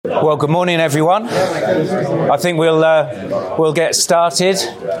Well, good morning, everyone. I think we'll get started.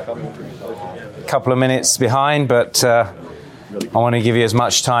 A couple of minutes behind, but I want to give you as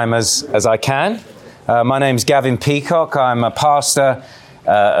much time as I can. My name's Gavin Peacock. I'm a pastor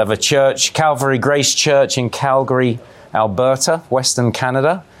of a church, Calvary Grace Church in Calgary, Alberta, Western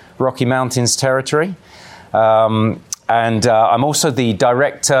Canada, Rocky Mountains territory. And I'm also the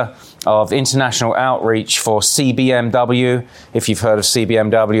director of international outreach for CBMW. If you've heard of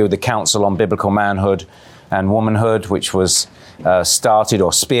CBMW, the Council on Biblical Manhood and Womanhood, which was started or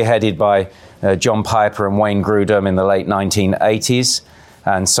spearheaded by John Piper and Wayne Grudem in the late 1980s.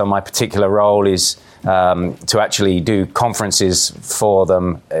 And so my particular role is to actually do conferences for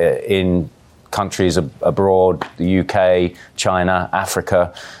them in countries abroad, the UK, China,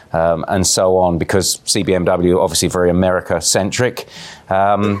 Africa, and so on, because CBMW obviously very America-centric.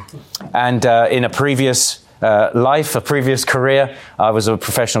 And in a previous life, a previous career, I was a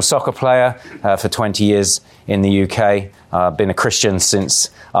professional soccer player for 20 years in the UK. I've been a Christian since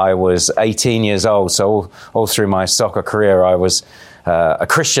I was 18 years old, so all through my soccer career I was a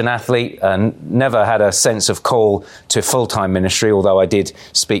Christian athlete and never had a sense of call to full-time ministry, although I did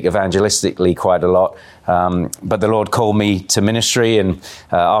speak evangelistically quite a lot. But the Lord called me to ministry, and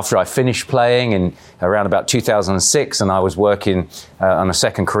after I finished playing in around about 2006, and I was working on a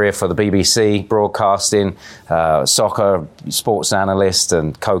second career for the BBC, broadcasting, soccer, sports analyst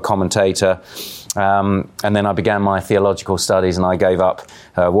and co-commentator. And then I began my theological studies, and I gave up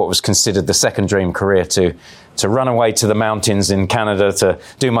what was considered the second dream career to run away to the mountains in Canada to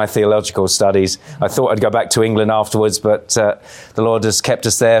do my theological studies. I thought I'd go back to England afterwards, but the Lord has kept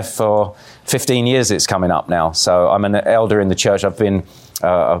us there for 15 years it's coming up now. So I'm an elder in the church. I've been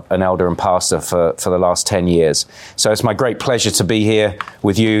an elder and pastor for the last 10 years. So it's my great pleasure to be here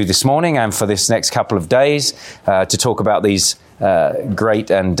with you this morning and for this next couple of days to talk about these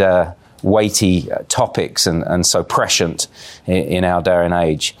great and weighty topics and so prescient in our day and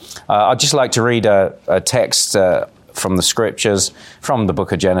age. I'd just like to read a text from the scriptures, from the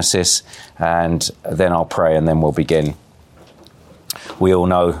book of Genesis, and then I'll pray and then we'll begin. We all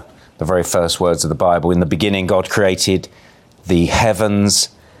know the very first words of the Bible. In the beginning, God created the heavens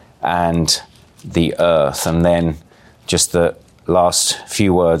and the earth. And then just the last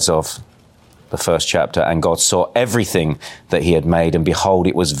few words of the first chapter, and God saw everything that he had made, and behold,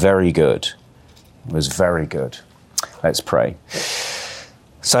 it was very good. It was very good. Let's pray.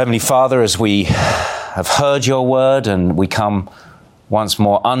 So, Heavenly Father, as we have heard your word and we come once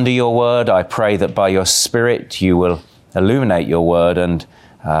more under your word, I pray that by your Spirit you will illuminate your word and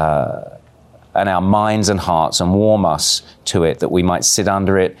our minds and hearts and warm us to it, that we might sit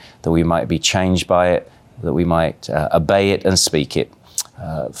under it, that we might be changed by it, that we might obey it and speak it.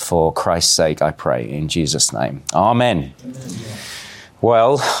 For Christ's sake, I pray, in Jesus' name. Amen.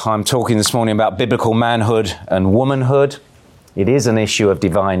 Well, I'm talking this morning about biblical manhood and womanhood. It is an issue of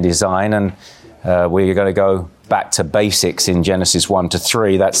divine design, and we're going to go back to basics in Genesis 1 to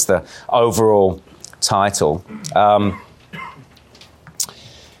 3. That's the overall title.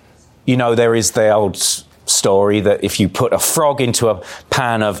 There is the old story that if you put a frog into a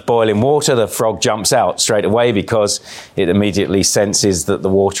pan of boiling water, the frog jumps out straight away because it immediately senses that the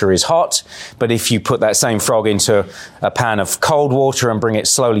water is hot. But if you put that same frog into a pan of cold water and bring it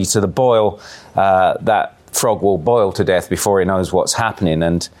slowly to the boil, that frog will boil to death before it knows what's happening.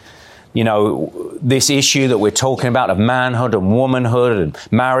 And this issue that we're talking about of manhood and womanhood and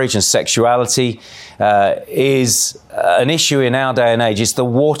marriage and sexuality is an issue in our day and age. It's the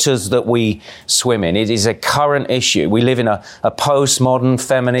waters that we swim in. It is a current issue. We live in a postmodern,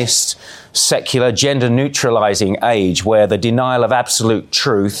 feminist, secular, gender-neutralizing age where the denial of absolute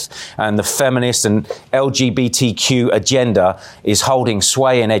truth and the feminist and LGBTQ agenda is holding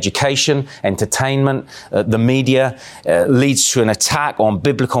sway in education, entertainment, the media, leads to an attack on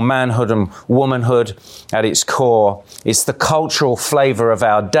biblical manhood and womanhood at its core. It's the cultural flavor of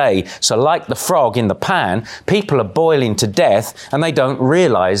our day. So like the frog in the pan, people are boiling to death and they don't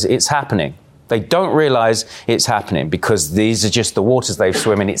realize it's happening. They don't realize it's happening because these are just the waters they've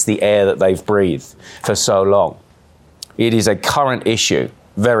swum in. It's the air that they've breathed for so long. It is a current issue,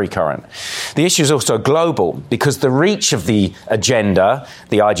 very current. The issue is also global because the reach of the agenda,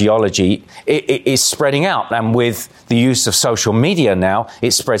 the ideology, it is spreading out. And with the use of social media now,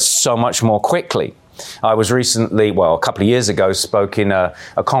 it spreads so much more quickly. I was recently, a couple of years ago, spoke in a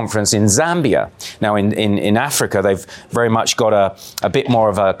conference in Zambia. Now, in Africa, they've very much got a bit more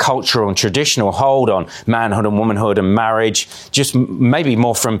of a cultural and traditional hold on manhood and womanhood and marriage, just maybe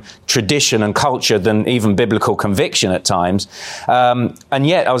more from tradition and culture than even biblical conviction at times. And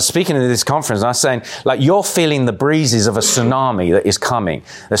yet, I was speaking at this conference, and I was saying, like, you're feeling the breezes of a tsunami that is coming.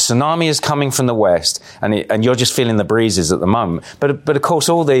 The tsunami is coming from the west, and you're just feeling the breezes at the moment. But of course,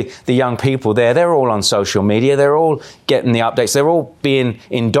 all the young people there, they're all on social media. They're all getting the updates. They're all being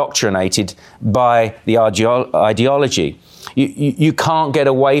indoctrinated by the ideology. You can't get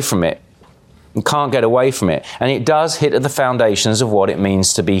away from it. You can't get away from it. And it does hit at the foundations of what it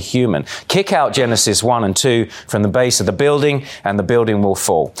means to be human. Kick out Genesis 1 and 2 from the base of the building, and the building will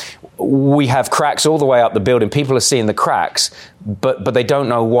fall. We have cracks all the way up the building. People are seeing the cracks, but they don't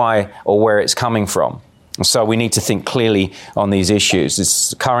know why or where it's coming from. So we need to think clearly on these issues.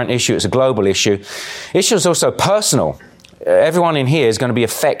 It's a current issue. It's a global issue. Issue is also personal. Everyone in here is going to be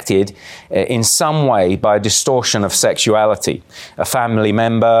affected in some way by a distortion of sexuality. A family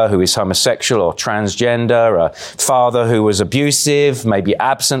member who is homosexual or transgender, a father who was abusive, maybe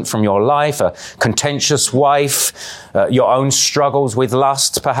absent from your life, a contentious wife, your own struggles with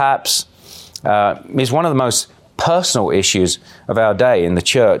lust perhaps, is one of the most personal issues of our day in the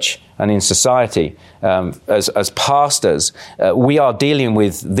church and in society. As pastors, we are dealing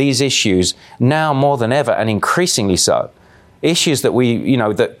with these issues now more than ever, and increasingly so. Issues that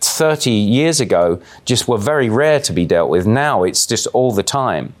that 30 years ago just were very rare to be dealt with. Now it's just all the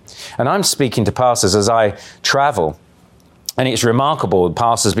time. And I'm speaking to pastors as I travel. And it's remarkable,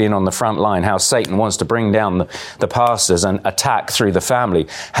 pastors being on the front line, how Satan wants to bring down the pastors and attack through the family.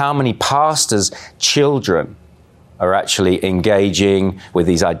 How many pastors' children are actually engaging with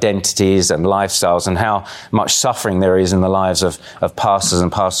these identities and lifestyles, and how much suffering there is in the lives of pastors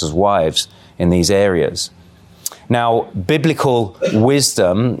and pastors' wives in these areas. Now, biblical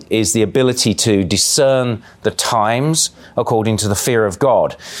wisdom is the ability to discern the times according to the fear of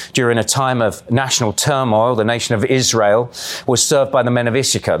God. During a time of national turmoil, the nation of Israel was served by the men of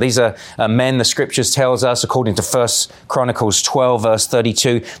Issachar. These are men, the scriptures tells us, according to 1 Chronicles 12, verse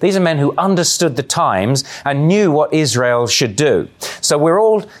 32, these are men who understood the times and knew what Israel should do. So we're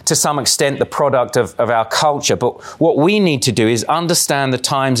all, to some extent, the product of our culture, but what we need to do is understand the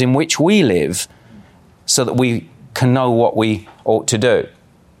times in which we live so that we can know what we ought to do.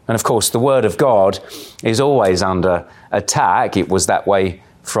 And of course, the Word of God is always under attack. It was that way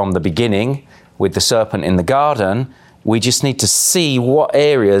from the beginning with the serpent in the garden. We just need to see what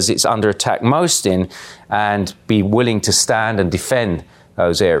areas it's under attack most in and be willing to stand and defend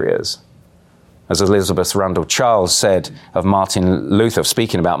those areas. As Elizabeth Rundle Charles said of Martin Luther,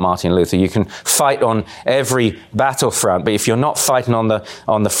 speaking about Martin Luther, you can fight on every battlefront, but if you're not fighting on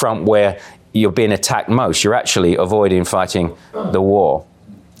the front where you're being attacked most, you're actually avoiding fighting the war.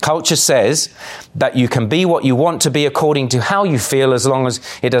 Culture says that you can be what you want to be according to how you feel, as long as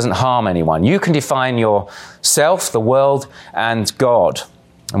it doesn't harm anyone. You can define yourself, the world, and God.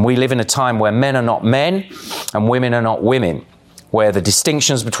 And we live in a time where men are not men and women are not women, where the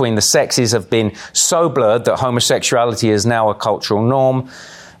distinctions between the sexes have been so blurred that homosexuality is now a cultural norm,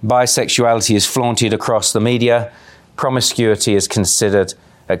 bisexuality is flaunted across the media, promiscuity is considered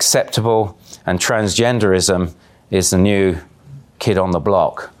acceptable, and transgenderism is the new kid on the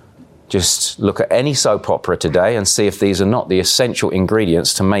block. Just look at any soap opera today and see if these are not the essential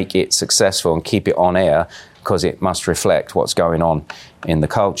ingredients to make it successful and keep it on air, because it must reflect what's going on in the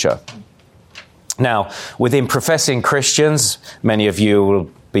culture. Now, within professing Christians, many of you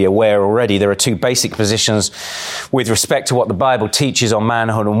will be aware already, there are two basic positions with respect to what the Bible teaches on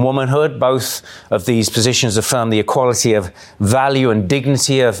manhood and womanhood. Both of these positions affirm the equality of value and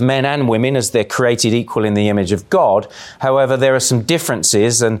dignity of men and women as they're created equal in the image of God. However, there are some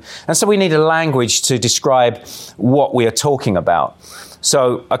differences, and so we need a language to describe what we are talking about.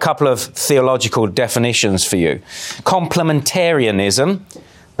 So a couple of theological definitions for you. Complementarianism,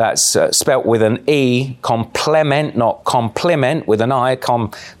 that's spelt with an E, complement, not compliment, with an I.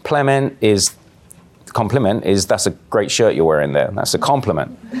 Compliment is, that's a great shirt you're wearing there. That's a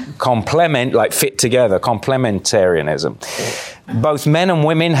compliment. Complement, like fit together, complementarianism. Both men and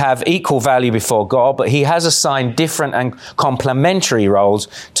women have equal value before God, but he has assigned different and complementary roles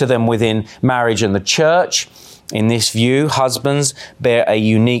to them within marriage and the church. In this view, husbands bear a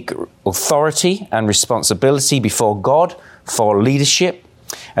unique authority and responsibility before God for leadership.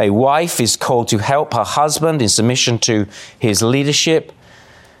 A wife is called to help her husband in submission to his leadership,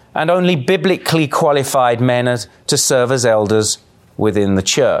 and only biblically qualified men are to serve as elders within the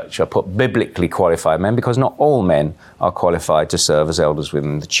church. I put biblically qualified men because not all men are qualified to serve as elders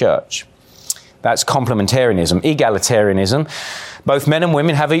within the church. That's complementarianism. Egalitarianism, both men and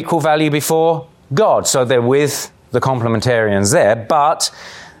women have equal value before God. So they're with the complementarians there, but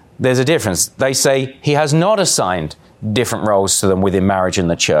there's a difference. They say he has not assigned different roles to them within marriage and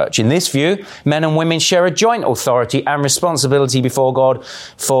the church. In this view, men and women share a joint authority and responsibility before God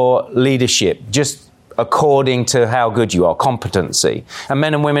for leadership, just according to how good you are, competency. And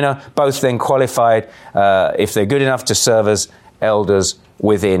men and women are both then qualified, if they're good enough, to serve as elders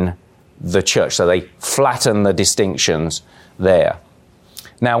within the church. So they flatten the distinctions there.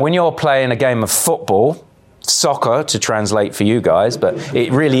 Now, when you're playing a game of football, soccer to translate for you guys, but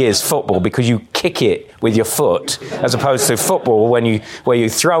it really is football because you kick it with your foot as opposed to football where you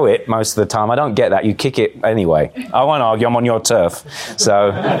throw it most of the time. I don't get that. You kick it anyway. I won't argue. I'm on your turf.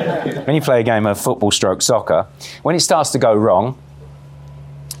 So when you play a game of football stroke soccer, when it starts to go wrong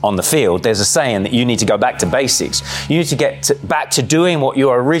on the field, there's a saying that you need to go back to basics. You need to get back to doing what you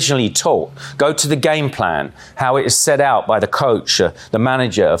were originally taught. Go to the game plan, how it is set out by the coach, the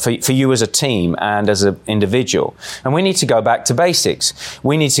manager, for you as a team and as an individual. And we need to go back to basics.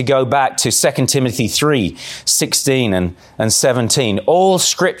 We need to go back to 2 Timothy 3:16 and 17. All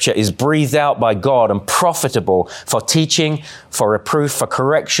scripture is breathed out by God and profitable for teaching, for reproof, for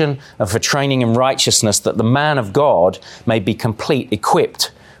correction, and for training in righteousness, that the man of God may be complete, equipped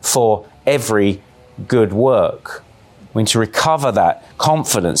for every good work. We need to recover that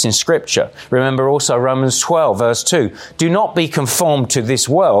confidence in Scripture. Remember also Romans 12, verse 2. Do not be conformed to this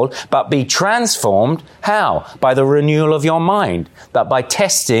world, but be transformed. How? By the renewal of your mind, that by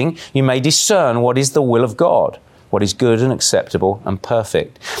testing you may discern what is the will of God, what is good and acceptable and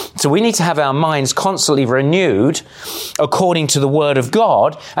perfect. So we need to have our minds constantly renewed according to the Word of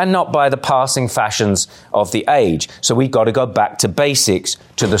God and not by the passing fashions of the age. So we've got to go back to basics,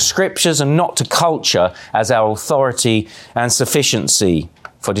 to the Scriptures and not to culture as our authority and sufficiency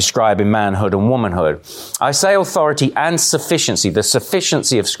for describing manhood and womanhood. I say authority and sufficiency, the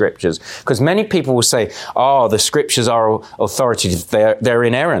sufficiency of Scriptures, because many people will say, the Scriptures are authoritative, they're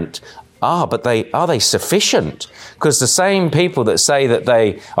inerrant. But are they sufficient? Because the same people that say that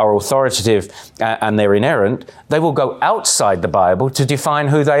they are authoritative and they're inerrant, they will go outside the Bible to define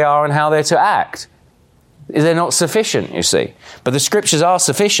who they are and how they're to act. They're not sufficient, you see. But the Scriptures are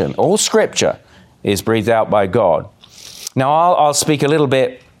sufficient. All Scripture is breathed out by God. Now, I'll speak a little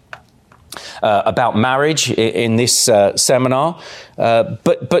bit about marriage in this seminar,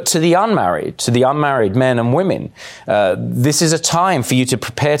 but to the unmarried men and women, this is a time for you to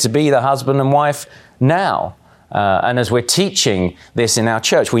prepare to be the husband and wife now. And as we're teaching this in our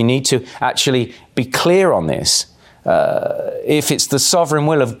church, we need to actually be clear on this. If it's the sovereign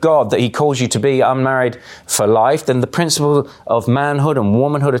will of God that He calls you to be unmarried for life, then the principles of manhood and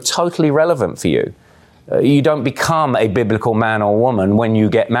womanhood are totally relevant for you. You don't become a biblical man or woman when you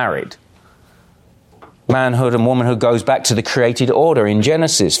get married. Manhood and womanhood goes back to the created order in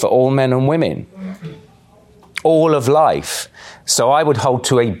Genesis for all men and women. All of life. So I would hold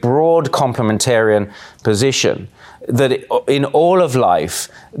to a broad complementarian position that in all of life,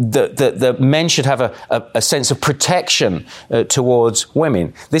 the men should have a sense of protection towards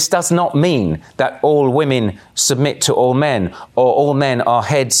women. This does not mean that all women submit to all men or all men are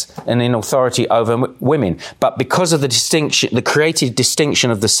heads and in authority over women. But because of the distinction, the created distinction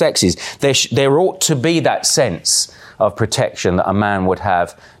of the sexes, there ought to be that sense of protection that a man would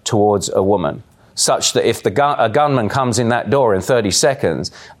have towards a woman, such that if a gunman comes in that door in 30 seconds,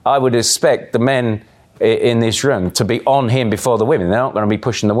 I would expect the men in this room to be on him before the women. They're not going to be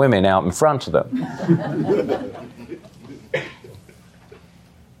pushing the women out in front of them.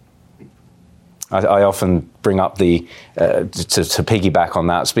 I often bring up to piggyback on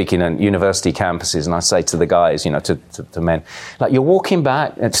that, speaking at university campuses, and I say to the guys, to men, like, you're walking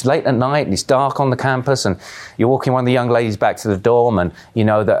back, it's late at night, and it's dark on the campus, and you're walking one of the young ladies back to the dorm, and,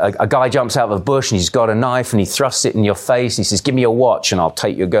 a guy jumps out of a bush, and he's got a knife, and he thrusts it in your face, he says, give me your watch, and I'll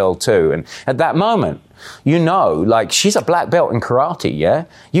take your girl too. And at that moment, she's a black belt in karate, yeah?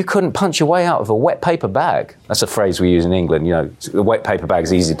 You couldn't punch your way out of a wet paper bag. That's a phrase we use in England, the wet paper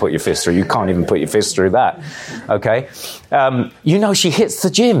bag's easy to put your fist through. You can't even put your fist through that, okay? She hits the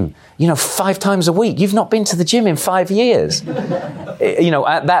gym, 5 times a week. You've not been to the gym in 5 years.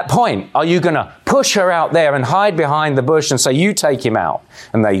 At that point, are you going to push her out there and hide behind the bush and say, you take him out?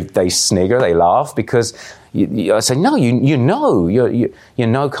 And they snigger, they laugh, because I say, no, you're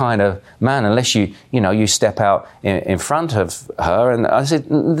no kind of man unless you step out in front of her. And I said,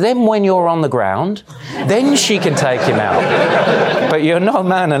 then when you're on the ground, then she can take him out. But you're no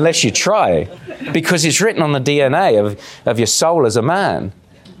man unless you try, because it's written on the DNA of your soul as a man.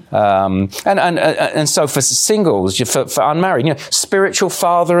 And so for singles, for unmarried, spiritual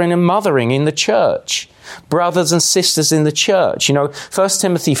fathering and mothering in the church, brothers and sisters in the church. 1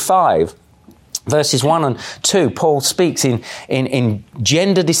 Timothy 5, verses 1 and 2, Paul speaks in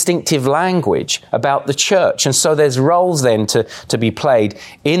gender distinctive language about the church. And so there's roles then to be played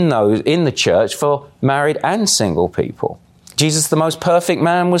in the church for married and single people. Jesus, the most perfect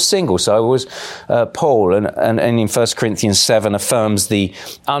man, was single. So was Paul. And in 1 Corinthians 7 affirms the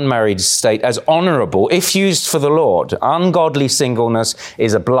unmarried state as honourable if used for the Lord. Ungodly singleness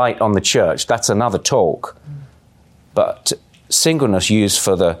is a blight on the church. That's another talk. But singleness used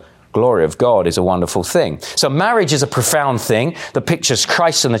for the glory of God is a wonderful thing. So marriage is a profound thing that pictures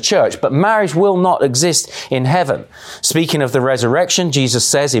Christ and the church, but marriage will not exist in heaven. Speaking of the resurrection, Jesus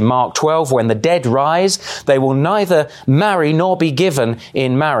says in Mark 12, when the dead rise, they will neither marry nor be given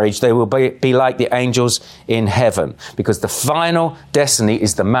in marriage. They will be like the angels in heaven, because the final destiny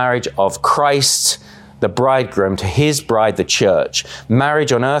is the marriage of Christ, the bridegroom, to his bride, the church.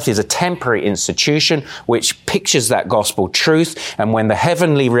 Marriage on earth is a temporary institution which pictures that gospel truth, and when the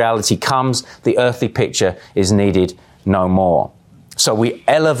heavenly reality comes, the earthly picture is needed no more. So we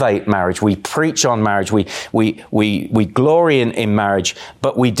elevate marriage, we preach on marriage, we glory in marriage,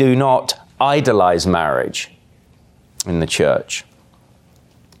 but we do not idolize marriage in the church.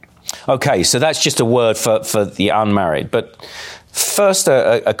 Okay, so that's just a word for the unmarried. But first,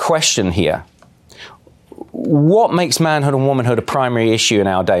 a question here. What makes manhood and womanhood a primary issue in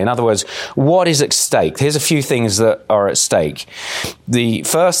our day? In other words, what is at stake? Here's a few things that are at stake. The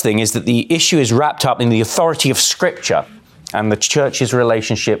first thing is that the issue is wrapped up in the authority of Scripture and the church's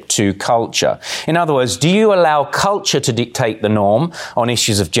relationship to culture. In other words, do you allow culture to dictate the norm on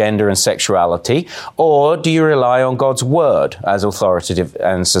issues of gender and sexuality, or do you rely on God's word as authoritative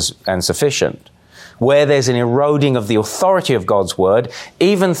and sufficient? Where there's an eroding of the authority of God's word,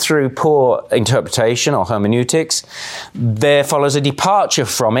 even through poor interpretation or hermeneutics, there follows a departure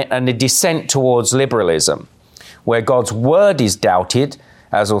from it and a descent towards liberalism. Where God's word is doubted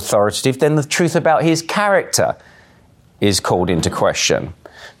as authoritative, then the truth about his character is called into question.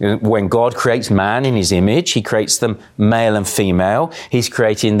 When God creates man in his image, he creates them male and female. He's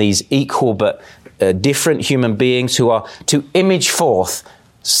creating these equal but different human beings who are to image forth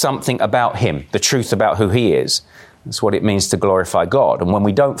something about him, the truth about who he is. That's what it means to glorify God. And when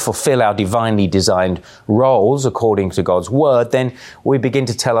we don't fulfill our divinely designed roles according to God's word, then we begin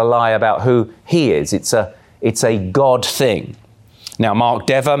to tell a lie about who he is. It's a God thing. Now, Mark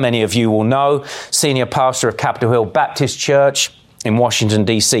Dever, many of you will know, senior pastor of Capitol Hill Baptist Church in Washington,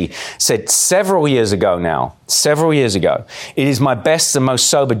 D.C., said several years ago, it is my best and most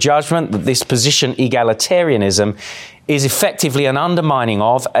sober judgment that this position, egalitarianism, is effectively an undermining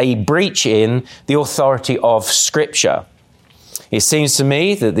of, a breach in, the authority of Scripture. It seems to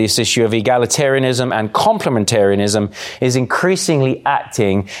me that this issue of egalitarianism and complementarianism is increasingly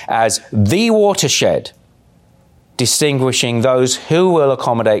acting as the watershed, distinguishing those who will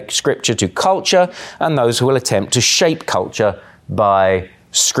accommodate Scripture to culture and those who will attempt to shape culture by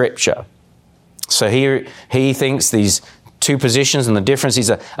Scripture. So here he thinks these two positions and the difference is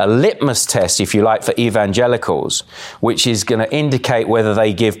a litmus test, if you like, for evangelicals, which is going to indicate whether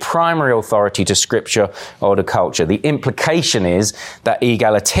they give primary authority to Scripture or to culture. The implication is that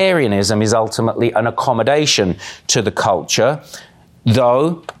egalitarianism is ultimately an accommodation to the culture,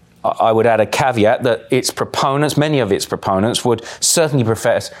 though I would add a caveat that many of its proponents, would certainly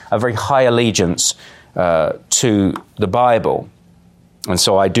profess a very high allegiance to the Bible. And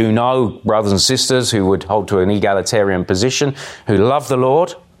so I do know brothers and sisters who would hold to an egalitarian position, who love the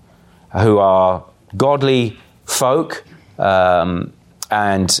Lord, who are godly folk, and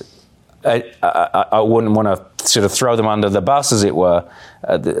I wouldn't want to sort of throw them under the bus, as it were.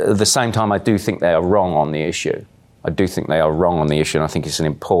 At the same time, I do think they are wrong on the issue. And I think it's an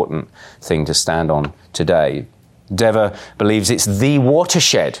important thing to stand on today. Dever believes it's the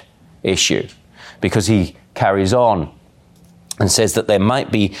watershed issue, because he carries on and says that there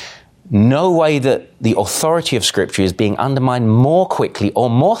might be no way that the authority of Scripture is being undermined more quickly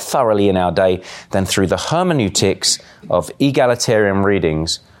or more thoroughly in our day than through the hermeneutics of egalitarian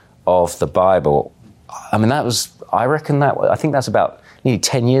readings of the Bible. I mean, I think that's about nearly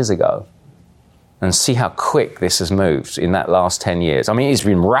 10 years ago. And see how quick this has moved in that last 10 years. I mean, it's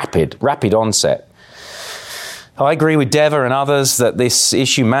been rapid onset. I agree with Dever and others that this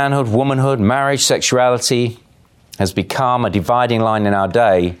issue, manhood, womanhood, marriage, sexuality, has become a dividing line in our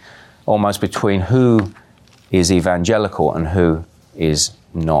day, almost between who is evangelical and who is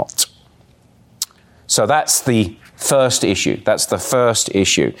not. So that's the first issue.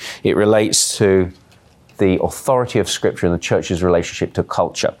 It relates to the authority of Scripture and the church's relationship to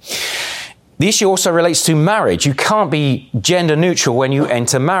culture. The issue also relates to marriage. You can't be gender neutral when you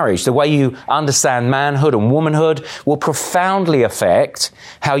enter marriage. The way you understand manhood and womanhood will profoundly affect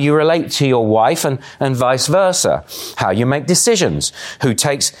how you relate to your wife and vice versa. How you make decisions. Who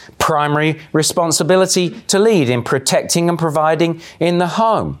takes primary responsibility to lead in protecting and providing in the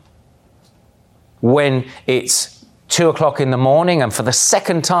home. When it's 2 o'clock in the morning and for the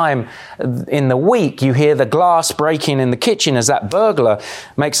second time in the week you hear the glass breaking in the kitchen as that burglar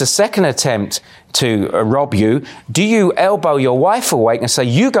makes a second attempt to rob you, do you elbow your wife awake and say,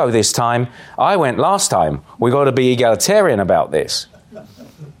 you go this time, I went last time? We've got to be egalitarian about this.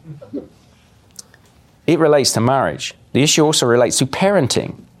 It relates to marriage. The issue also relates to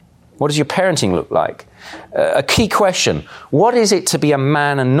parenting. What does your parenting look like? A key question, what is it to be a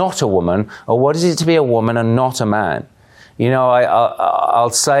man and not a woman, or what is it to be a woman and not a man? You know,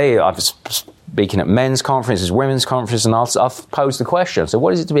 I'll say, I'm speaking at men's conferences, women's conferences, and I'll pose the question. So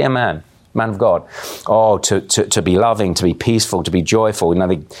what is it to be a man of God? Oh, to be loving, to be peaceful, to be joyful. You know,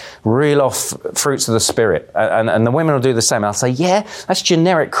 they reel off fruits of the Spirit. And the women will do the same. I'll say, yeah, that's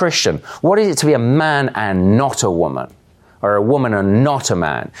generic Christian. What is it to be a man and not a woman? Or a woman and not a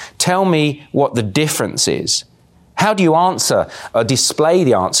man? Tell me what the difference is. How do you answer or display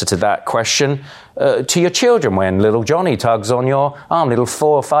the answer to that question to your children when little Johnny tugs on your arm, little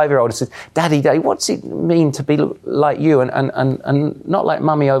 4 or 5-year-old and says, Daddy, what's it mean to be like you and not like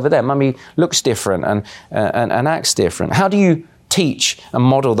Mummy over there? Mummy looks different and acts different. How do you teach and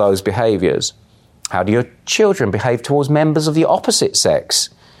model those behaviours? How do your children behave towards members of the opposite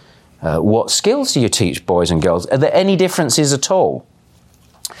sex? What skills do you teach boys and girls? Are there any differences at all?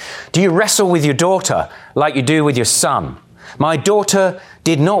 Do you wrestle with your daughter like you do with your son? My daughter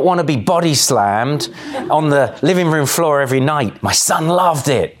did not want to be body slammed on the living room floor every night. My son loved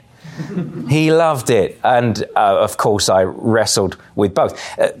it. He loved it. And, of course, I wrestled with both.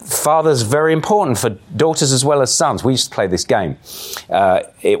 Father's very important for daughters as well as sons. We used to play this game.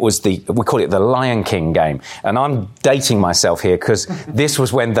 We call it the Lion King game. And I'm dating myself here because this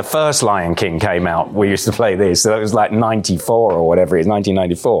was when the first Lion King came out. We used to play this. So it was like 94 or whatever it is,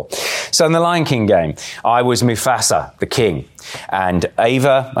 1994. So in the Lion King game, I was Mufasa, the king. And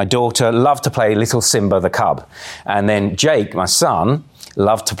Ava, my daughter, loved to play little Simba, the cub. And then Jake, my son,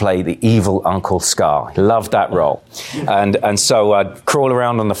 loved to play the evil Uncle Scar. He loved that role. And so I'd crawl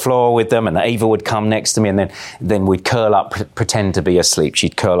around on the floor with them, and Ava would come next to me, and then we'd curl up, pretend to be asleep.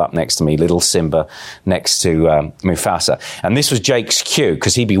 She'd curl up next to me, little Simba next to Mufasa. And this was Jake's cue,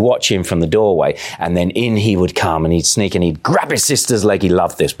 because he'd be watching from the doorway, and then in he would come, and he'd sneak, and he'd grab his sister's leg. He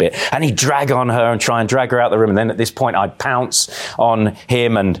loved this bit. And he'd drag on her and try and drag her out the room. And then at this point, I'd pounce on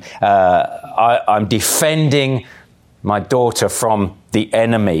him, and I'm defending my daughter from the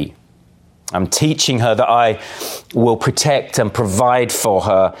enemy. I'm teaching her that I will protect and provide for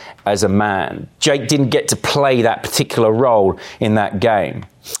her as a man. Jake didn't get to play that particular role in that game.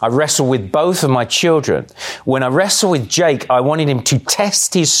 I wrestle with both of my children. When I wrestle with Jake, I wanted him to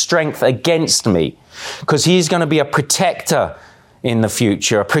test his strength against me, because he's going to be a protector in the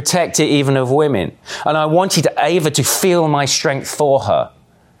future, a protector even of women. And I wanted Ava to feel my strength for her.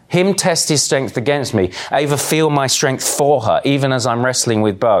 Him test his strength against me. Ava feel my strength for her, even as I'm wrestling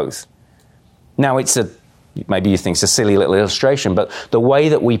with both. Now, maybe you think it's a silly little illustration, but the way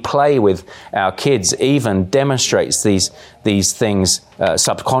that we play with our kids even demonstrates these things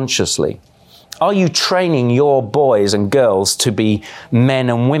subconsciously. Are you training your boys and girls to be men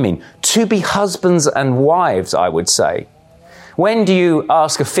and women, to be husbands and wives, I would say? When do you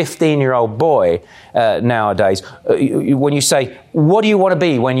ask a 15-year-old boy nowadays, when you say, what do you want to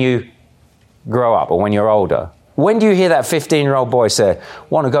be when you grow up or when you're older? When do you hear that 15-year-old boy say,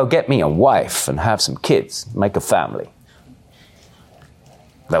 want to go get me a wife and have some kids, make a family?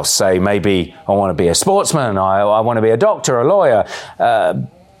 They'll say, maybe I want to be a sportsman, I want to be a doctor, a lawyer.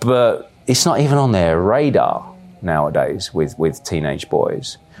 But it's not even on their radar nowadays with teenage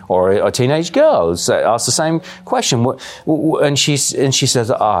boys. Or teenage girls ask the same question, and she says,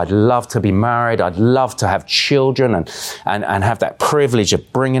 I'd love to be married, I'd love to have children and have that privilege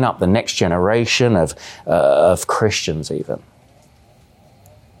of bringing up the next generation of Christians even.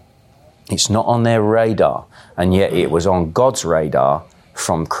 It's not on their radar, and yet it was on God's radar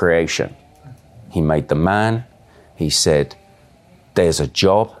from creation. He made the man, he said, there's a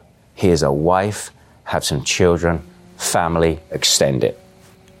job, here's a wife, have some children, family, extend it.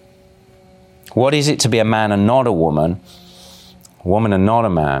 What is it to be a man and not a woman and not a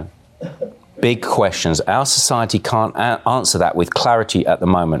man? Big questions. Our society can't answer that with clarity at the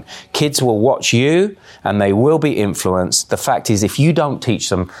moment. Kids will watch you and they will be influenced. The fact is, if you don't teach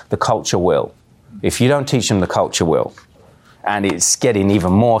them, the culture will. If you don't teach them, the culture will. And it's getting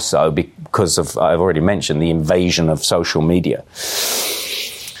even more so because of, I've already mentioned, the invasion of social media.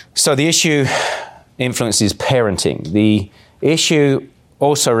 So the issue influences parenting. The issue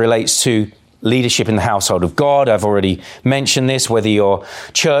also relates to leadership in the household of God. I've already mentioned this, whether your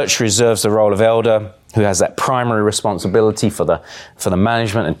church reserves the role of elder, who has that primary responsibility for the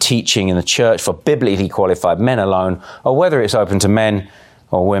management and teaching in the church for biblically qualified men alone, or whether it's open to men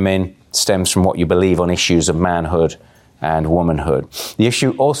or women, stems from what you believe on issues of manhood and womanhood. The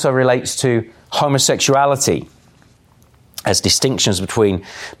issue also relates to homosexuality, as distinctions between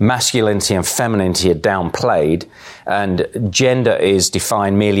masculinity and femininity are downplayed, and gender is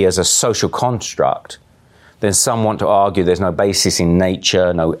defined merely as a social construct. Then some want to argue there's no basis in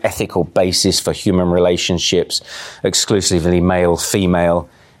nature, no ethical basis for human relationships, exclusively male-female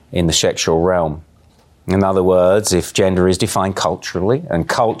in the sexual realm. In other words, if gender is defined culturally, and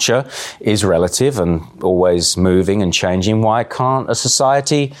culture is relative and always moving and changing, why can't a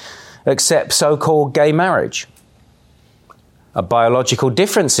society accept so-called gay marriage? Are biological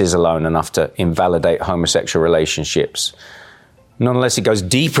differences alone enough to invalidate homosexual relationships? Not unless it goes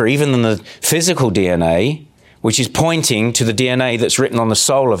deeper even than the physical DNA, which is pointing to the DNA that's written on the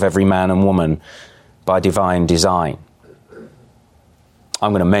soul of every man and woman by divine design.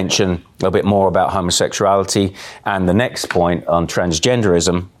 I'm going to mention a little bit more about homosexuality and the next point on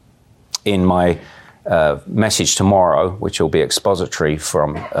transgenderism in my message tomorrow, which will be expository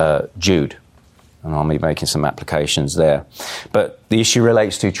from Jude. And I'll be making some applications there. But the issue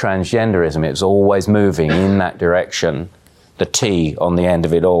relates to transgenderism. It's always moving in that direction. The T on the end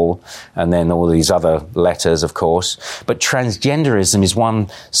of it all, and then all these other letters, of course. But transgenderism is one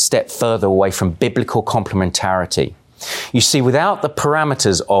step further away from biblical complementarity. You see, without the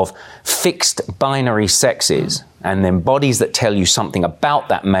parameters of fixed binary sexes and then bodies that tell you something about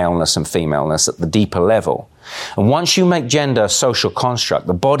that maleness and femaleness at the deeper level, and once you make gender a social construct,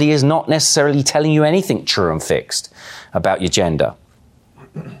 the body is not necessarily telling you anything true and fixed about your gender.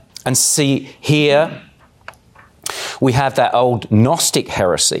 And see, here we have that old Gnostic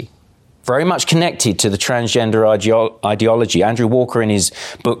heresy, very much connected to the transgender ideology. Andrew Walker, in his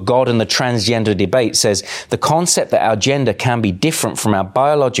book God and the Transgender Debate, says the concept that our gender can be different from our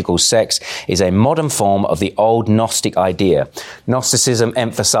biological sex is a modern form of the old Gnostic idea. Gnosticism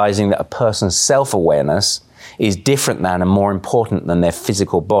emphasizing that a person's self-awareness is different than and more important than their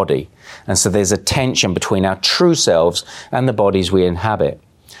physical body. And so there's a tension between our true selves and the bodies we inhabit.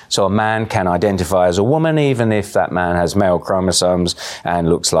 So a man can identify as a woman even if that man has male chromosomes and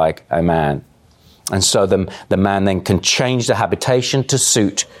looks like a man. And so the man then can change the habitation to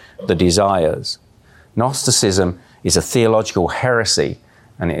suit the desires. Gnosticism is a theological heresy,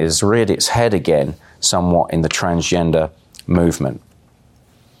 and it has reared its head again somewhat in the transgender movement.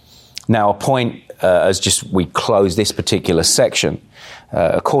 Now, a point as just we close this particular section,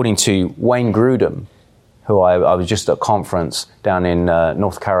 according to Wayne Grudem, who I was just at a conference down in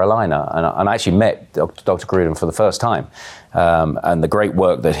North Carolina, and I actually met Dr. Grudem for the first time. And the great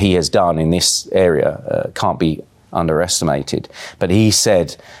work that he has done in this area can't be underestimated. But he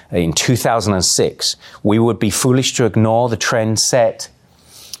said in 2006, we would be foolish to ignore the trend set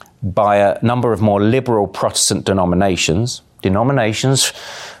by a number of more liberal Protestant denominations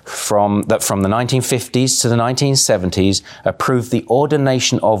from the 1950s to the 1970s approved the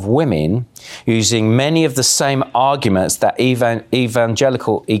ordination of women using many of the same arguments that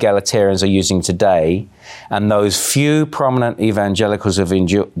evangelical egalitarians are using today, and those few prominent evangelicals who have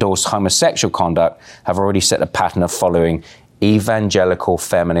endorsed homosexual conduct have already set a pattern of following evangelical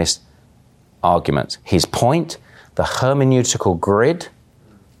feminist arguments. His point, the hermeneutical grid,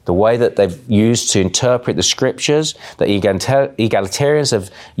 the way that they've used to interpret the scriptures, that egalitarians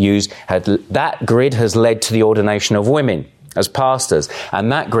have used, that grid has led to the ordination of women as pastors.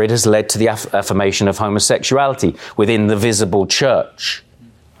 And that grid has led to the affirmation of homosexuality within the visible church.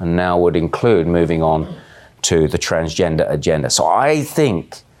 And now would include moving on to the transgender agenda. So I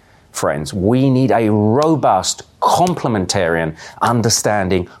think, friends, we need a robust complementarian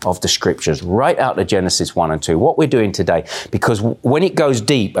understanding of the scriptures right out of Genesis 1 and 2, what we're doing today, because when it goes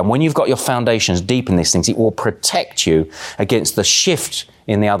deep and when you've got your foundations deep in these things, it will protect you against the shift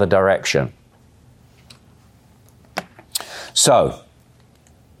in the other direction. So,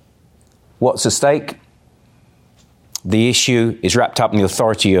 what's at stake? The issue is wrapped up in the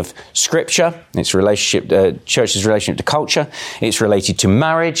authority of Scripture, its relationship, church's relationship to culture. It's related to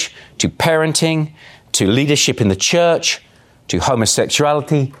marriage, to parenting, to leadership in the church, to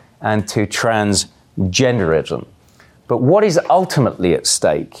homosexuality, and to transgenderism. But what is ultimately at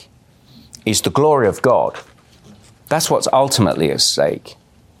stake is the glory of God. That's what's ultimately at stake.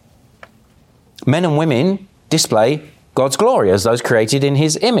 Men and women display God's glory as those created in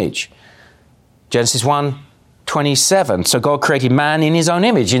his image. Genesis 1:27. So God created man in his own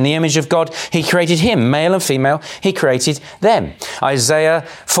image. In the image of God, he created him. Male and female, he created them. Isaiah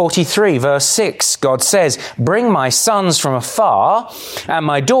 43 verse 6, God says, bring my sons from afar and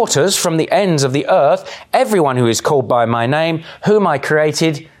my daughters from the ends of the earth, everyone who is called by my name, whom I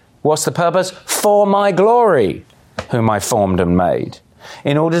created. What's the purpose? For my glory, whom I formed and made.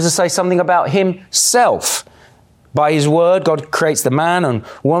 In order to say something about himself. By his word, God creates the man and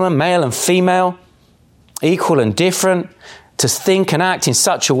woman, male and female, equal and different, to think and act in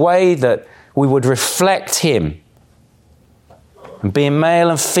such a way that we would reflect him. And being male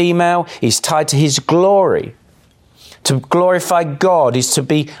and female is tied to his glory. To glorify God is to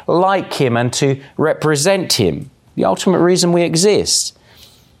be like him and to represent him. The ultimate reason we exist.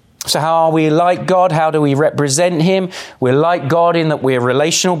 So how are we like God? How do we represent him? We're like God in that we're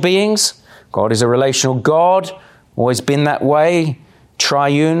relational beings. God is a relational God. Always been that way.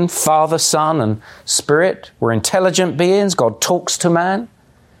 Triune, Father, Son, and Spirit. We're intelligent beings. God talks to man.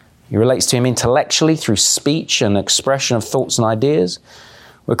 He relates to him intellectually through speech and expression of thoughts and ideas.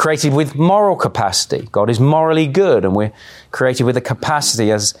 We're created with moral capacity. God is morally good, and we're created with a capacity,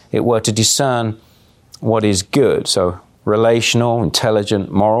 as it were, to discern what is good. So relational,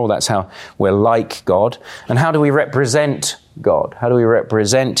 intelligent, moral, that's how we're like God. And how do we represent God? How do we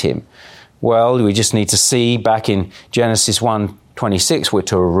represent him? Well, we just need to see back in Genesis 1:26, we're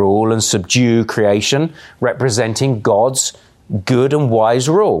to rule and subdue creation, representing God's good and wise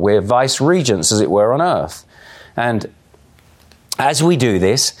rule. We're vice regents, as it were, on earth. And as we do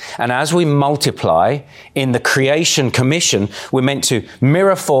this, and as we multiply in the creation commission, we're meant to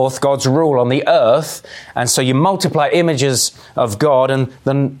mirror forth God's rule on the earth. And so you multiply images of God, and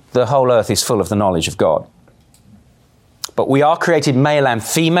then the whole earth is full of the knowledge of God. But we are created male and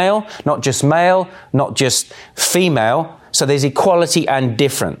female, not just male, not just female. So there's equality and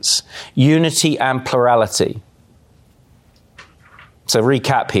difference, unity and plurality. So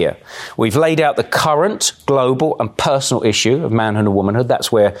recap here. We've laid out the current global and personal issue of manhood and womanhood.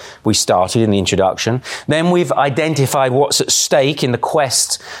 That's where we started in the introduction. Then we've identified what's at stake in the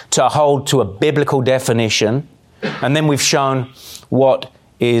quest to hold to a biblical definition. And then we've shown what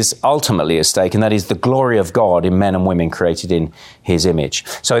is ultimately at stake, and that is the glory of God in men and women created in his image.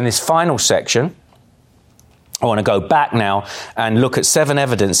 So in this final section, I want to go back now and look at 7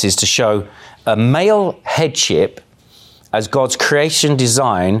 evidences to show a male headship as God's creation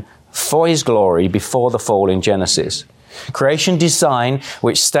design for his glory before the fall in Genesis. Creation design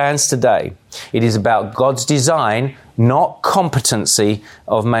which stands today. It is about God's design, not competency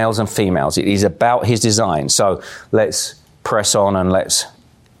of males and females. It is about his design. So let's press on and let's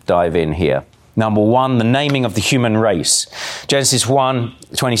dive in here. Number 1, the naming of the human race. Genesis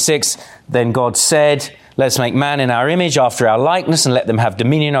 1:26, then God said, let's make man in our image after our likeness, and let them have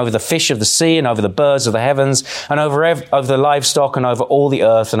dominion over the fish of the sea and over the birds of the heavens and over the livestock and over all the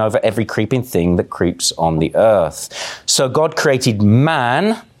earth and over every creeping thing that creeps on the earth. So God created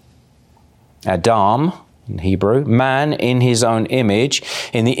man, Adam in Hebrew, man in his own image.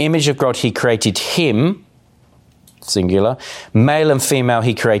 In the image of God he created him, singular. Male and female,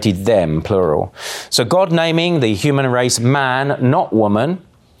 he created them, plural. So God naming the human race man, not woman,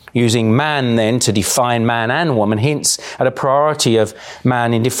 using man then to define man and woman, hints at a priority of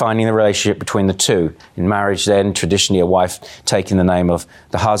man in defining the relationship between the two. In marriage then, traditionally a wife taking the name of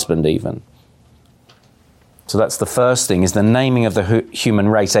the husband even. So that's the first thing, is the naming of the human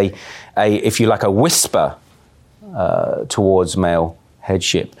race, if you like, a whisper towards male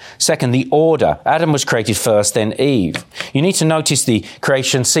headship. Second, the order. Adam was created first, then Eve. You need to notice the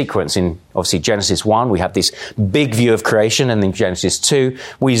creation sequence. In obviously Genesis 1, we have this big view of creation, and in Genesis 2,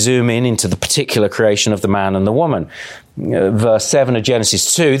 we zoom in into the particular creation of the man and the woman. Verse 7 of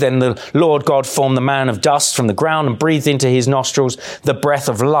Genesis 2, then the Lord God formed the man of dust from the ground and breathed into his nostrils the breath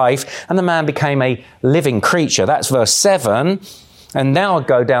of life, and the man became a living creature. That's verse 7. And now I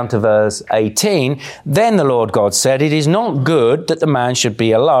go down to verse 18. Then the Lord God said, it is not good that the man should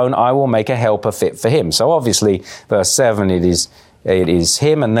be alone. I will make a helper fit for him. So obviously, verse 7, it is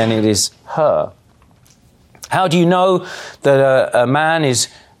him, and then it is her. How do you know that a man is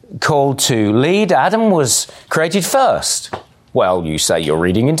called to lead? Adam was created first. Well, you say you're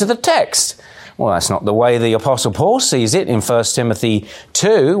reading into the text. Well, that's not the way the Apostle Paul sees it in 1 Timothy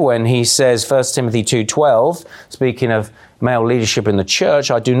 2, when he says, 1 Timothy 2:12, speaking of male leadership in the church,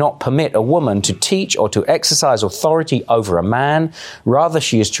 I do not permit a woman to teach or to exercise authority over a man. Rather,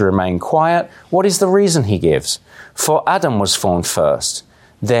 she is to remain quiet. What is the reason he gives? For Adam was formed first,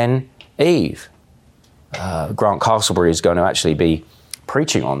 then Eve. Grant Castleberry is going to actually be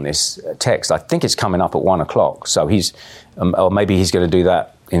preaching on this text. I think it's coming up at 1 o'clock. So or maybe he's going to do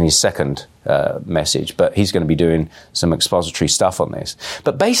that in his second message, but he's going to be doing some expository stuff on this.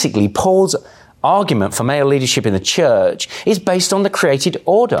 But basically, Paul's argument for male leadership in the church is based on the created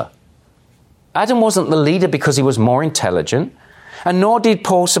order. Adam wasn't the leader because he was more intelligent, and nor did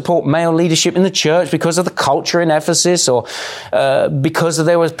Paul support male leadership in the church because of the culture in Ephesus or because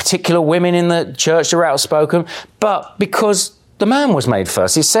there were particular women in the church that were outspoken, but because the man was made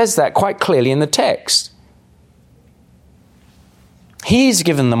first. It says that quite clearly in the text. He's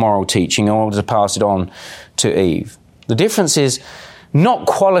given the moral teaching in order to pass it on to Eve. The difference is not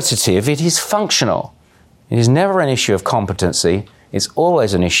qualitative, it is functional. It is never an issue of competency, it's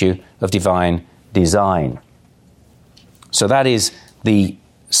always an issue of divine design. So that is the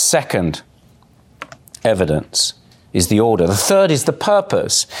second evidence, is the order. The third is the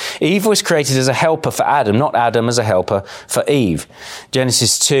purpose. Eve was created as a helper for Adam, not Adam as a helper for Eve.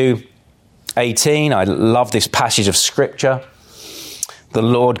 Genesis 2:18, I love this passage of Scripture. The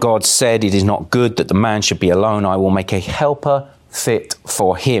Lord God said, "It is not good that the man should be alone. I will make a helper fit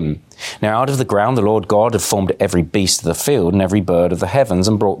for him." Now out of the ground the Lord God had formed every beast of the field and every bird of the heavens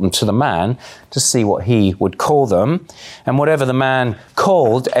and brought them to the man to see what he would call them. And whatever the man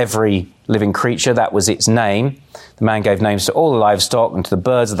called every living creature, that was its name. The man gave names to all the livestock and to the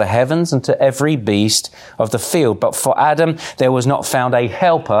birds of the heavens and to every beast of the field. But for Adam there was not found a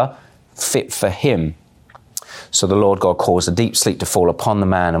helper fit for him. So the Lord God caused a deep sleep to fall upon the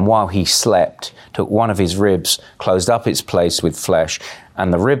man, and while he slept, took one of his ribs, closed up its place with flesh,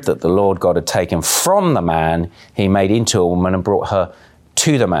 and the rib that the Lord God had taken from the man, he made into a woman and brought her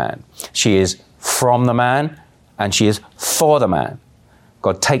to the man. She is from the man, and she is for the man.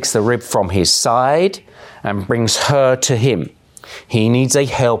 God takes the rib from his side and brings her to him. He needs a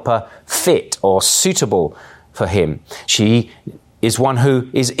helper fit or suitable for him. She is one who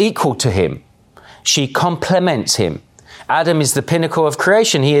is equal to him. She complements him. Adam is the pinnacle of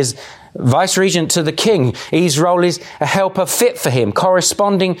creation. He is vice-regent to the king. Eve's role is a helper fit for him,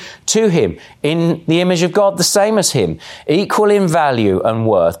 corresponding to him, in the image of God, the same as him, equal in value and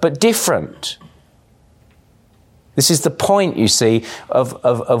worth, but different. This is the point, you see,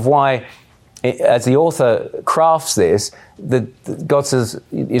 of why, as the author crafts this, God says,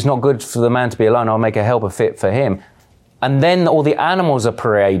 it's not good for the man to be alone, I'll make a helper fit for him. And then all the animals are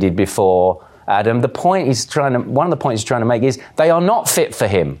paraded before Adam. One of the points he's trying to make is they are not fit for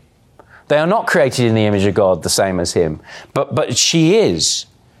him. They are not created in the image of God, the same as him. But she is.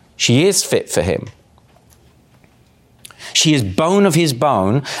 She is fit for him. She is bone of his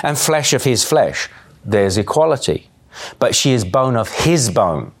bone and flesh of his flesh. There's equality. But she is bone of his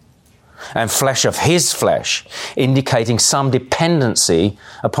bone and flesh of his flesh, indicating some dependency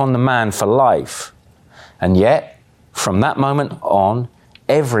upon the man for life. And yet, from that moment on,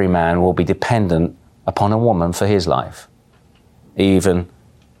 every man will be dependent upon a woman for his life, even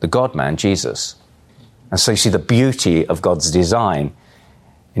the God-man, Jesus. And so you see the beauty of God's design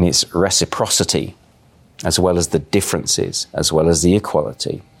in its reciprocity, as well as the differences, as well as the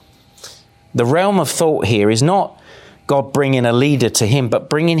equality. The realm of thought here is not God bringing a leader to him, but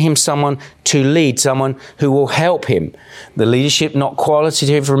bringing him someone to lead, someone who will help him. The leadership not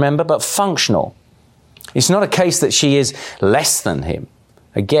qualitative, remember, but functional. It's not a case that she is less than him.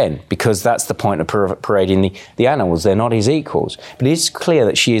 Again, because that's the point of parading the animals. They're not his equals. But it is clear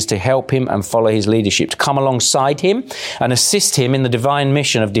that she is to help him and follow his leadership, to come alongside him and assist him in the divine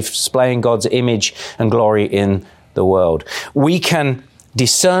mission of displaying God's image and glory in the world. We can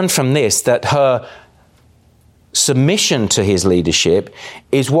discern from this that her submission to his leadership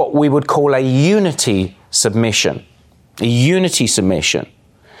is what we would call a unity submission. A unity submission.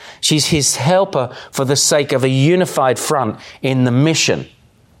 She's his helper for the sake of a unified front in the mission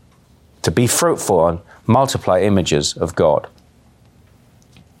to be fruitful and multiply images of God.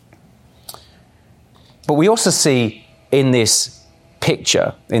 But we also see in this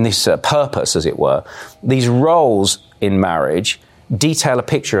picture, in this purpose, as it were, these roles in marriage detail a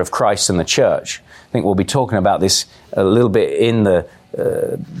picture of Christ and the church. I think we'll be talking about this a little bit in the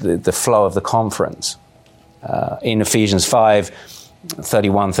flow of the conference. In Ephesians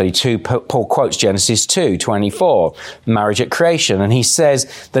 5:31-32, Paul quotes Genesis 2:24, marriage at creation, and he says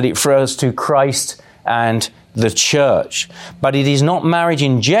that it refers to Christ and the church. But it is not marriage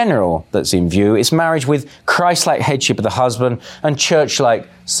in general that's in view, it's marriage with Christ-like headship of the husband and church-like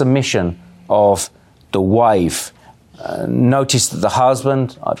submission of the wife. Notice that the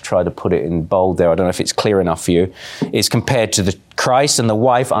husband, I've tried to put it in bold there, I don't know if it's clear enough for you, is compared to the Christ, and the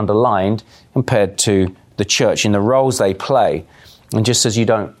wife underlined compared to the church in the roles they play. And just as you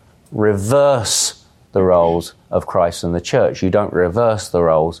don't reverse the roles of Christ and the church. You don't reverse the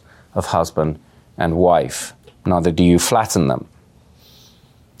roles of husband and wife. Neither do you flatten them.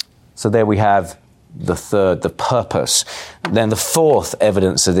 So there we have the third, the purpose. Then the fourth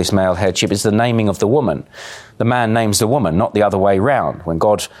evidence of this male headship is the naming of the woman. The man names the woman, not the other way round. When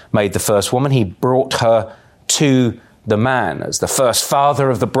God made the first woman, he brought her to the man as the first father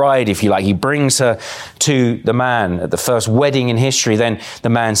of the bride, if you like. He brings her to the man at the first wedding in history. Then the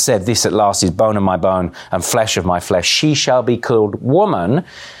man said, "This at last is bone of my bone and flesh of my flesh. She shall be called woman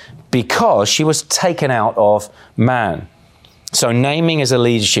because she was taken out of man." So naming is a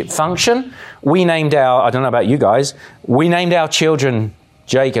leadership function. We named I don't know about you guys, we named our children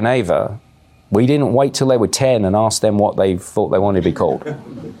Jake and Ava. We didn't wait till they were 10 and ask them what they thought they wanted to be called.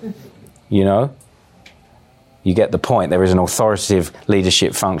 You know? You get the point. There is an authoritative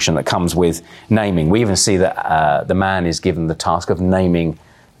leadership function that comes with naming. We even see that the man is given the task of naming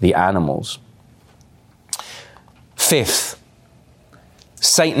the animals. Fifth,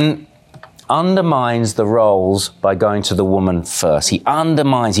 Satan undermines the roles by going to the woman first. He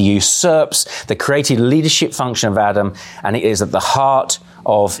usurps the created leadership function of Adam, and it is at the heart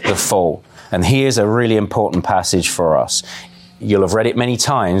of the fall. And here's a really important passage for us. You'll have read it many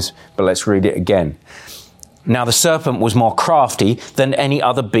times, but let's read it again. Now the serpent was more crafty than any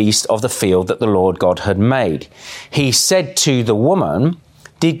other beast of the field that the Lord God had made. He said to the woman,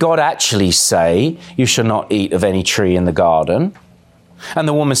 "Did God actually say, 'You shall not eat of any tree in the garden'?" And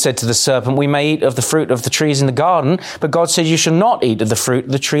the woman said to the serpent, "We may eat of the fruit of the trees in the garden, but God said, 'You shall not eat of the fruit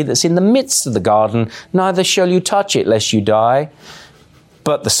of the tree that's in the midst of the garden, neither shall you touch it, lest you die.'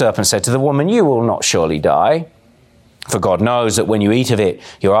 But the serpent said to the woman, 'You will not surely die. For God knows that when you eat of it,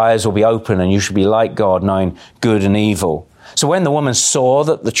 your eyes will be open and you shall be like God, knowing good and evil.' So when the woman saw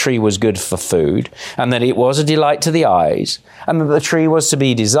that the tree was good for food, and that it was a delight to the eyes, and that the tree was to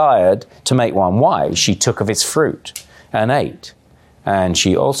be desired to make one wise, she took of its fruit and ate. And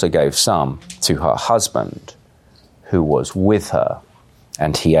she also gave some to her husband, who was with her,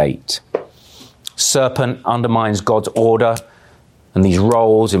 and he ate." Serpent undermines God's order and these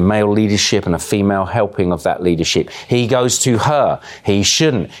roles in male leadership and a female helping of that leadership. He goes to her. He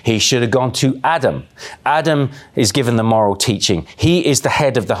shouldn't. He should have gone to Adam. Adam is given the moral teaching. He is the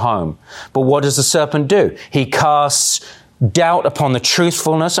head of the home. But what does the serpent do? He casts doubt upon the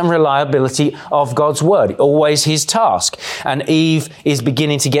truthfulness and reliability of God's word. Always his task. And Eve is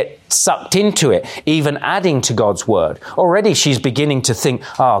beginning to get sucked into it, even adding to God's word. Already she's beginning to think,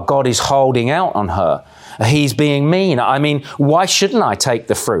 God is holding out on her. He's being mean. I mean, why shouldn't I take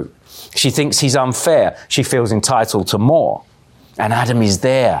the fruit? She thinks he's unfair. She feels entitled to more. And Adam is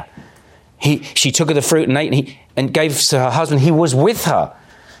there. She took of the fruit and ate and gave to her husband. He was with her.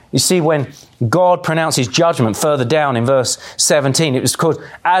 You see, when God pronounces judgment further down in verse 17, it was because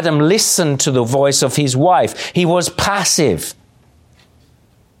Adam listened to the voice of his wife. He was passive.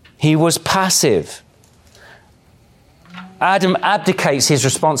 He was passive. Adam abdicates his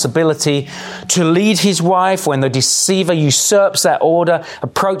responsibility to lead his wife when the deceiver usurps that order,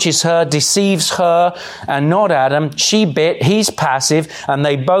 approaches her, deceives her, and not Adam. She bit, he's passive, and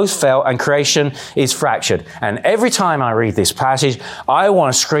they both fell, and creation is fractured. And every time I read this passage, I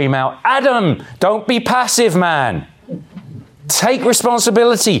want to scream out, "Adam, don't be passive, man. Take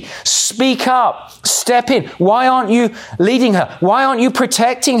responsibility. Speak up. Step in. Why aren't you leading her? Why aren't you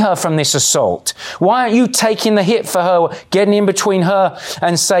protecting her from this assault? Why aren't you taking the hit for her, getting in between her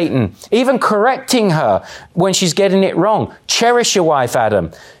and Satan? Even correcting her when she's getting it wrong. Cherish your wife,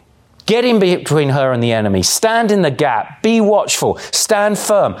 Adam. Get in between her and the enemy. Stand in the gap. Be watchful. Stand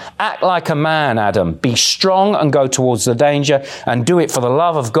firm. Act like a man, Adam. Be strong and go towards the danger, and do it for the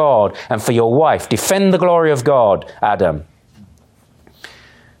love of God and for your wife. Defend the glory of God, Adam."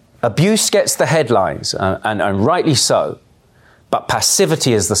 Abuse gets the headlines, and rightly so, but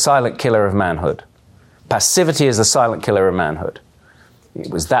passivity is the silent killer of manhood. Passivity is the silent killer of manhood.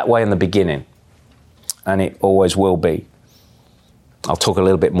 It was that way in the beginning, and it always will be. I'll talk a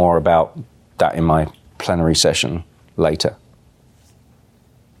little bit more about that in my plenary session later.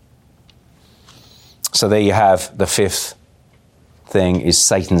 So there you have the fifth thing, is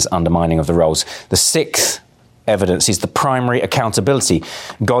Satan's undermining of the roles. The sixth evidence is the primary accountability.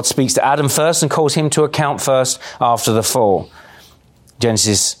 God speaks to Adam first and calls him to account first after the fall.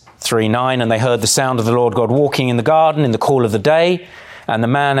 Genesis 3:9, "And they heard the sound of the Lord God walking in the garden in the cool of the day, and the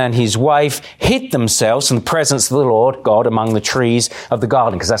man and his wife hid themselves from the presence of the Lord God among the trees of the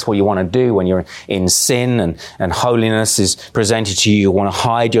garden." Because that's what you want to do when you're in sin and holiness is presented to you. You want to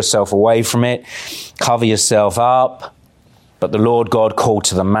hide yourself away from it, cover yourself up. But the Lord God called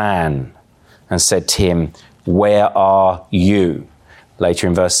to the man and said to him, "Where are you?" Later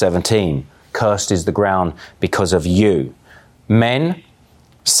in verse 17, Cursed is the ground because of you. Men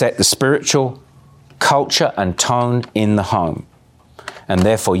set the spiritual culture and tone in the home. And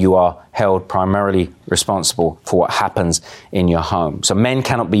therefore you are held primarily responsible for what happens in your home. So men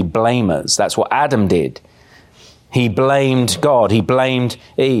cannot be blamers. That's what Adam did. He blamed God. He blamed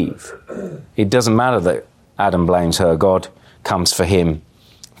Eve. It doesn't matter that Adam blames her. God comes for him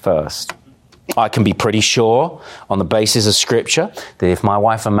first. I can be pretty sure on the basis of Scripture that if my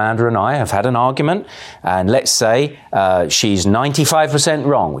wife Amanda and I have had an argument, and let's say she's 95%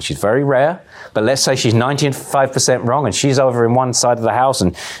 wrong, which is very rare, but let's say she's 95% wrong and she's over in one side of the house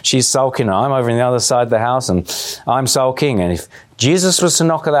and she's sulking and I'm over in the other side of the house and I'm sulking, and if Jesus was to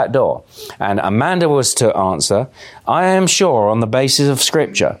knock at that door and Amanda was to answer, I am sure on the basis of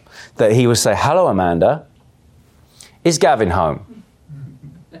Scripture that he would say, "Hello, Amanda, is Gavin home?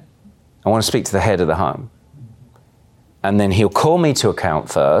 I want to speak to the head of the home." And then he'll call me to account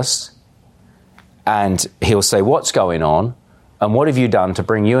first and he'll say, "What's going on? And what have you done to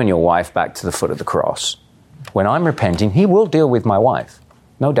bring you and your wife back to the foot of the cross?" When I'm repenting, he will deal with my wife.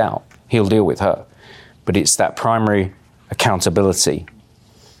 No doubt. He'll deal with her. But it's that primary accountability.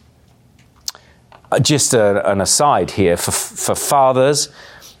 Just an aside here for fathers,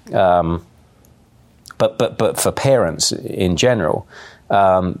 but for parents in general,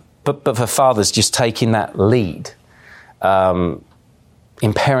 but for fathers just taking that lead in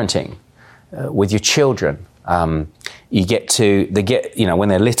parenting with your children. When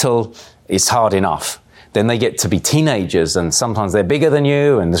they're little, it's hard enough. Then they get to be teenagers and sometimes they're bigger than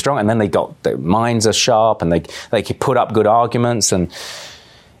you and they're strong, and then their minds are sharp and they can put up good arguments, and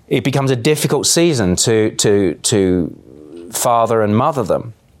it becomes a difficult season to father and mother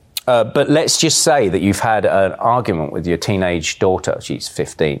them. But let's just say that you've had an argument with your teenage daughter. She's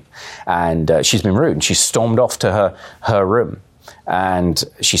 15 and she's been rude and she's stormed off to her room and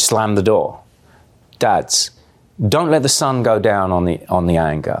she slammed the door. Dads, don't let the sun go down on the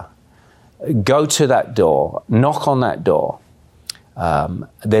anger. Go to that door, knock on that door.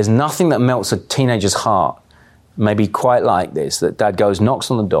 There's nothing that melts a teenager's heart maybe quite like this, that dad goes,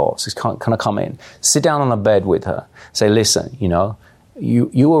 knocks on the door, says, can I come in? Sit down on a bed with her. Say, listen,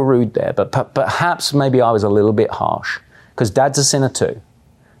 you were rude there, but perhaps maybe I was a little bit harsh, because dad's a sinner too,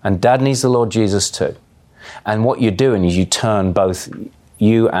 and dad needs the Lord Jesus too. And what you're doing is you turn both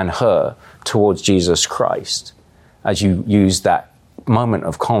you and her towards Jesus Christ as you use that moment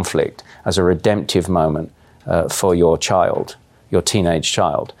of conflict as a redemptive moment for your child, your teenage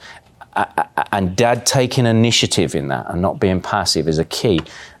child. And dad taking initiative in that and not being passive is a key.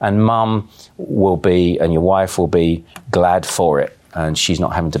 And mum will be, and your wife will be glad for it, and she's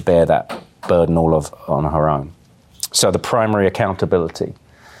not having to bear that burden on her own. So the primary accountability.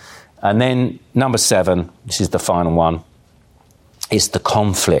 And then number 7, this is the final one, is the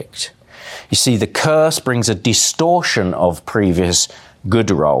conflict. You see, the curse brings a distortion of previous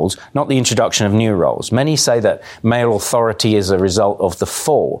good roles, not the introduction of new roles. Many say that male authority is a result of the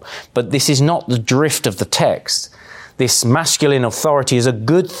fall, but this is not the drift of the text. This masculine authority is a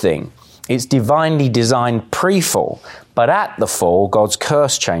good thing. It's divinely designed pre-fall, but at the fall, God's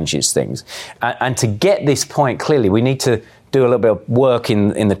curse changes things. And to get this point clearly, we need to do a little bit of work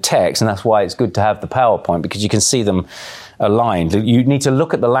in the text, and that's why it's good to have the PowerPoint, because you can see them aligned. You need to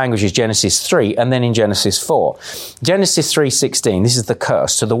look at the languages Genesis 3 and then in Genesis 4. Genesis 3:16, this is the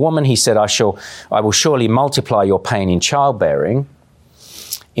curse. To the woman he said, I will surely multiply your pain in childbearing.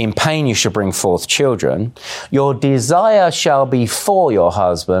 In pain you shall bring forth children. Your desire shall be for your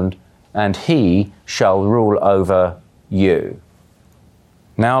husband, and he shall rule over you.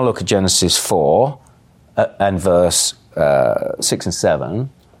 Now look at Genesis 4 and verse 6 and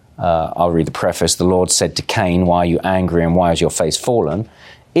 7. I'll read the preface. The Lord said to Cain, why are you angry and why is your face fallen?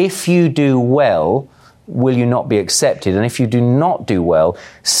 If you do well, will you not be accepted? And if you do not do well,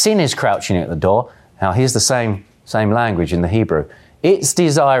 sin is crouching at the door. Now here's the same language in the Hebrew. Its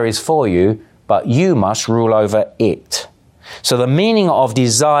desire is for you, but you must rule over it. So the meaning of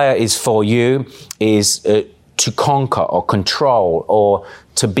desire is for you is to conquer or control or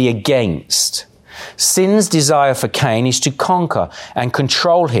to be against. Sin's desire for Cain is to conquer and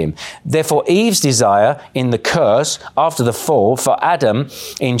control him. Therefore, Eve's desire in the curse after the fall for Adam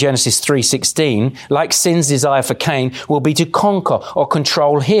in Genesis 3:16, like sin's desire for Cain, will be to conquer or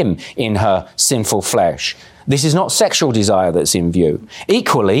control him in her sinful flesh. This is not sexual desire that's in view.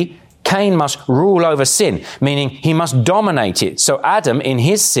 Equally, Cain must rule over sin, meaning he must dominate it. So Adam, in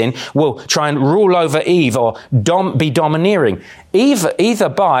his sin, will try and rule over Eve or be domineering, either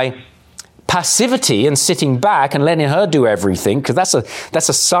by passivity and sitting back and letting her do everything, because that's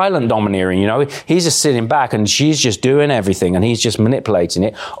a silent domineering, you know. He's just sitting back and she's just doing everything and he's just manipulating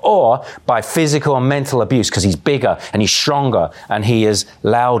it. Or by physical and mental abuse, because he's bigger and he's stronger and he is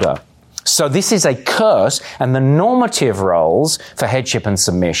louder. So this is a curse, and the normative roles for headship and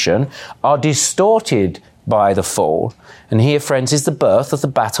submission are distorted by the fall. And here, friends, is the birth of the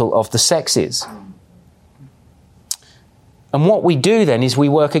battle of the sexes. And what we do then is we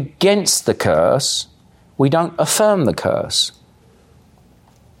work against the curse. We don't affirm the curse.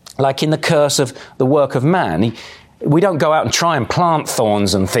 Like in the curse of the work of man, we don't go out and try and plant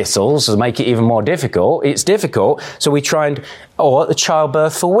thorns and thistles to make it even more difficult. It's difficult, so we try or the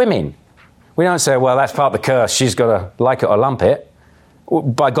childbirth for women. We don't say, well, that's part of the curse, she's got to like it or lump it.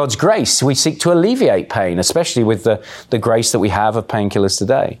 By God's grace, we seek to alleviate pain, especially with the grace that we have of painkillers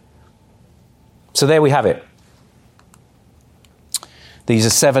today. So there we have it. These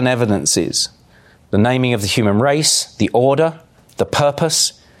are 7 evidences. The naming of the human race, the order, the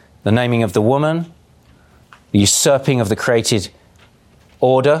purpose, the naming of the woman, the usurping of the created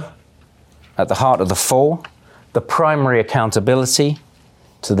order at the heart of the fall, the primary accountability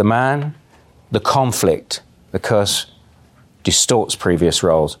to the man, the conflict. The curse distorts previous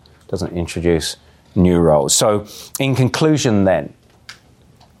roles, doesn't introduce new roles. So, in conclusion then,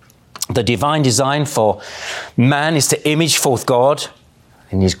 the divine design for man is to image forth God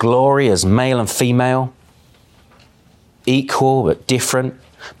in his glory as male and female, equal but different.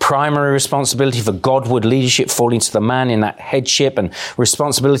 Primary responsibility for Godward leadership falling to the man in that headship, and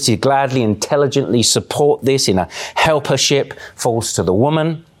responsibility to gladly, intelligently support this in a helpership falls to the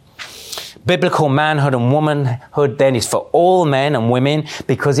woman. Biblical manhood and womanhood then is for all men and women,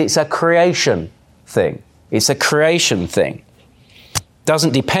 because it's a creation thing. It's a creation thing.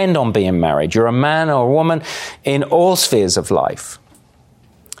 Doesn't depend on being married. You're a man or a woman in all spheres of life.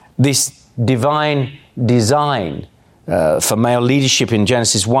 This divine design for male leadership in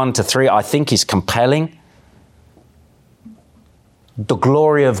Genesis 1-3, I think, is compelling. The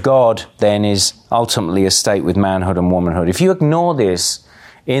glory of God then is ultimately a state with manhood and womanhood. If you ignore this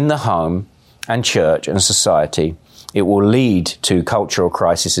in the home and church and society, it will lead to cultural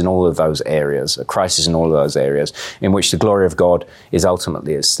crisis in all of those areas, a crisis in all of those areas in which the glory of God is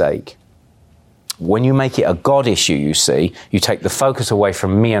ultimately at stake. When you make it a God issue, you see, you take the focus away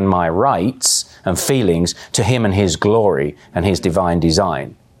from me and my rights and feelings to him and his glory and his divine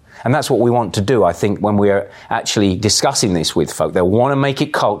design. And that's what we want to do, I think, when we're actually discussing this with folk. They'll want to make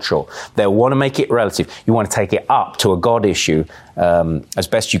it cultural. They'll want to make it relative. You want to take it up to a God issue as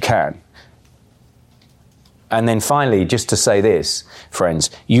best you can. And then finally, just to say this, friends,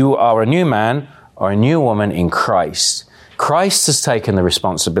 you are a new man or a new woman in Christ. Christ has taken the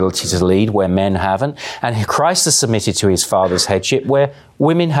responsibility to lead where men haven't, and Christ has submitted to his Father's headship where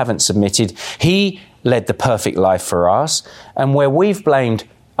women haven't submitted. He led the perfect life for us, and where we've blamed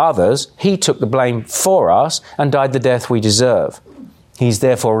others, he took the blame for us and died the death we deserve. He's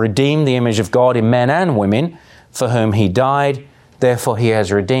therefore redeemed the image of God in men and women for whom he died. Therefore, he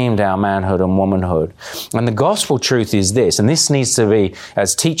has redeemed our manhood and womanhood. And the gospel truth is this, and this needs to be,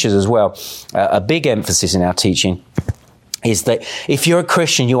 as teachers as well, a big emphasis in our teaching, is that if you're a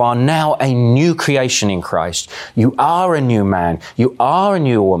Christian, you are now a new creation in Christ. You are a new man. You are a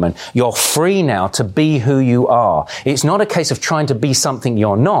new woman. You're free now to be who you are. It's not a case of trying to be something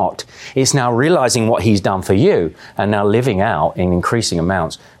you're not. It's now realizing what he's done for you and now living out in increasing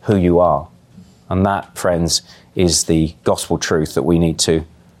amounts who you are. And that, friends, is the gospel truth that we need to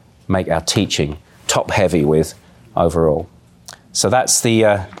make our teaching top heavy with overall. So that's the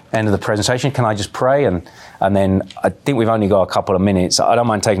end of the presentation. Can I just pray? And then I think we've only got a couple of minutes. I don't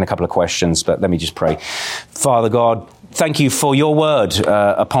mind taking a couple of questions, but let me just pray. Father God, thank you for your word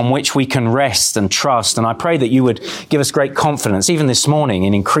upon which we can rest and trust. And I pray that you would give us great confidence, even this morning,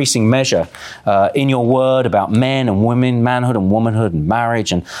 in increasing measure in your word about men and women, manhood and womanhood and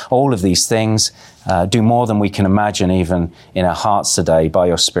marriage and all of these things. Do more than we can imagine even in our hearts today by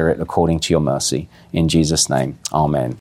your Spirit according to your mercy. In Jesus' name, amen.